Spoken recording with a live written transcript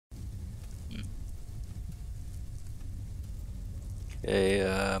Okay,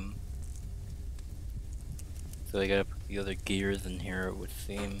 so I gotta put the other gears in here, it would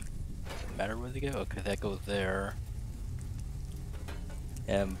seem. Matter where they go? Okay, that goes there.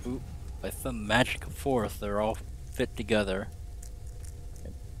 And boop, by some magic force, they're all fit together.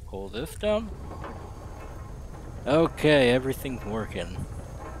 And pull this down. Okay, everything's working.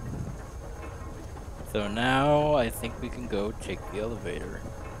 So now I think we can go take the elevator.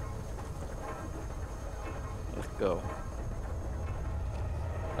 Let's go.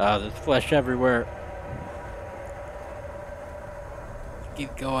 Ah, there's flesh everywhere.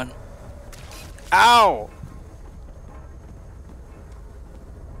 Keep going. Ow!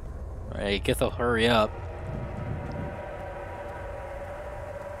 Alright, I guess I'll hurry up.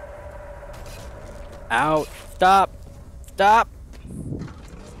 Ouch! Stop! Stop!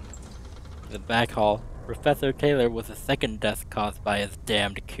 The back hall. Professor Taylor was the second death caused by his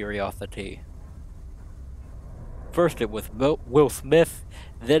damned curiosity. First it was Will Smith,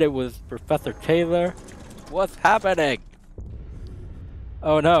 then it was Professor Taylor. What's happening?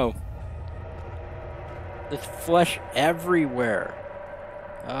 Oh no. There's flesh everywhere.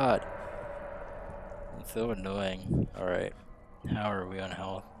 God. It's so annoying. Alright. How are we on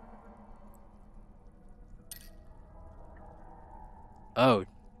health? Oh.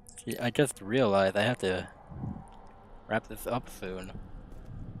 I just realized I have to wrap this up soon.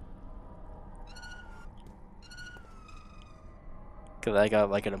 Cause I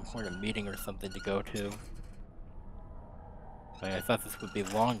got like an important meeting or something to go to. I thought this would be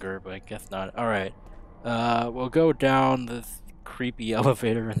longer, but I guess not. Alright. We'll go down this creepy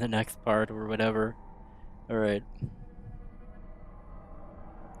elevator in the next part or whatever. Alright.